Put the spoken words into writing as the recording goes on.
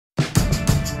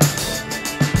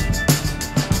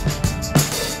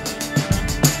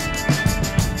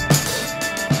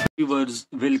Viewers,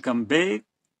 welcome back.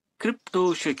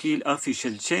 Crypto Shakeel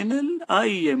official channel. I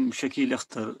am Shakeel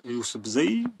Akhtar Yusuf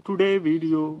Zai. Today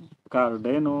video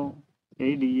Cardano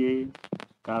ADA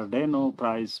Cardano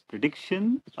price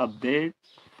prediction update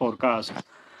forecast.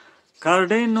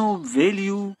 Cardano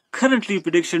value currently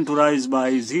prediction to rise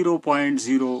by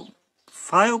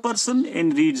 0.05%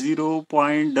 and reach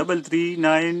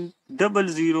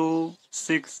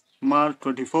 0.339006 March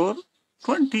 24,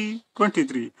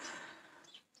 2023.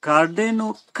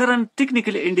 Cardano current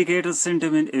technical indicator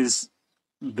sentiment is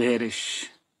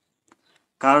bearish.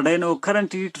 Cardano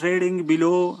currently trading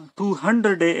below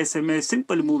 200-day SMA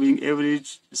simple moving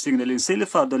average signaling sell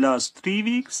for the last 3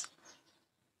 weeks.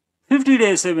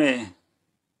 50-day SMA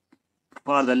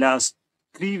for the last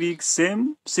 3 weeks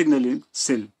same signaling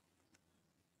sell.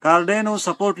 Cardano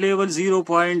support level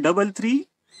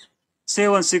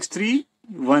 0.33763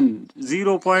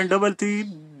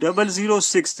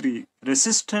 0.330063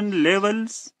 resistance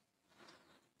levels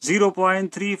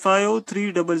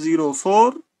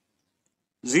 0.353004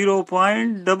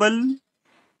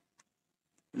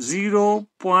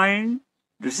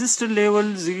 resistance level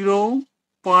 0.353004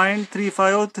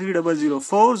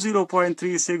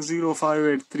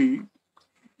 0.360583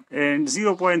 and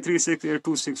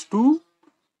 0.368262.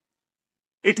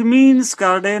 It means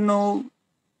Cardano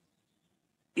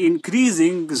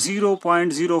increasing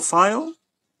 0.05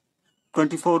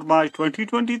 24 March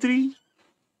 2023.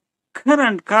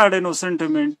 Current Cardano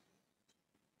sentiment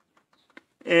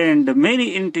and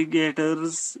many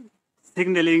indicators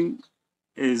signaling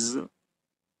is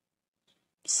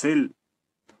sell.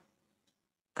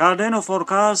 Cardano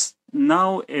forecast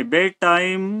now a bad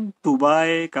time to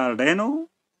buy Cardano.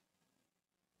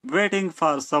 Waiting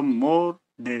for some more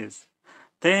days.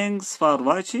 Thanks for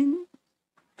watching.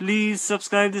 Please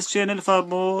subscribe this channel for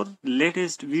more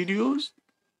latest videos.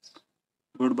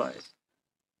 Goodbye.